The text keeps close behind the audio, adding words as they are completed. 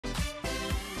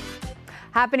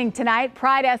Happening tonight,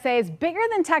 Pride SA is bigger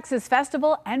than Texas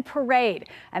Festival and Parade.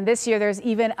 And this year, there's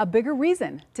even a bigger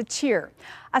reason to cheer.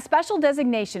 A special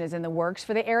designation is in the works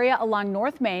for the area along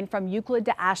North Main from Euclid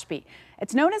to Ashby.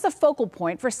 It's known as a focal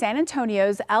point for San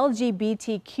Antonio's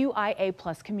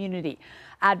LGBTQIA+ community.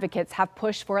 Advocates have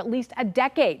pushed for at least a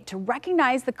decade to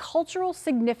recognize the cultural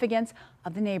significance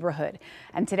of the neighborhood.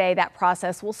 And today, that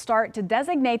process will start to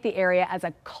designate the area as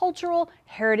a cultural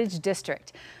heritage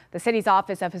district. The city's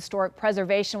Office of Historic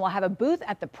Preservation will have a booth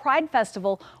at the Pride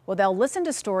Festival where they'll listen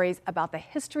to stories about the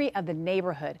history of the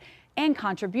neighborhood and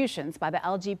contributions by the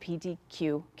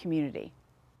LGBTQ community.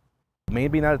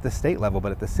 Maybe not at the state level,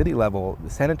 but at the city level,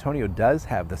 San Antonio does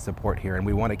have the support here, and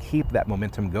we want to keep that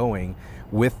momentum going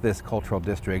with this cultural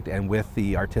district and with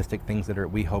the artistic things that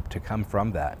we hope to come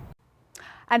from that.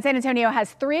 And San Antonio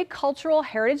has 3 cultural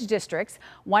heritage districts.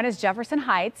 One is Jefferson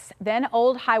Heights, then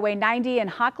Old Highway 90 and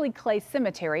Hockley Clay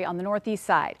Cemetery on the northeast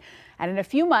side. And in a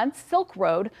few months, Silk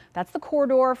Road, that's the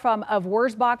corridor of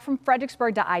Wurzbach from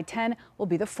Fredericksburg to I-10, will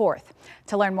be the 4th.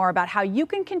 To learn more about how you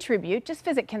can contribute, just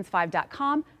visit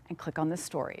KENS5.com and click on this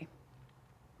story.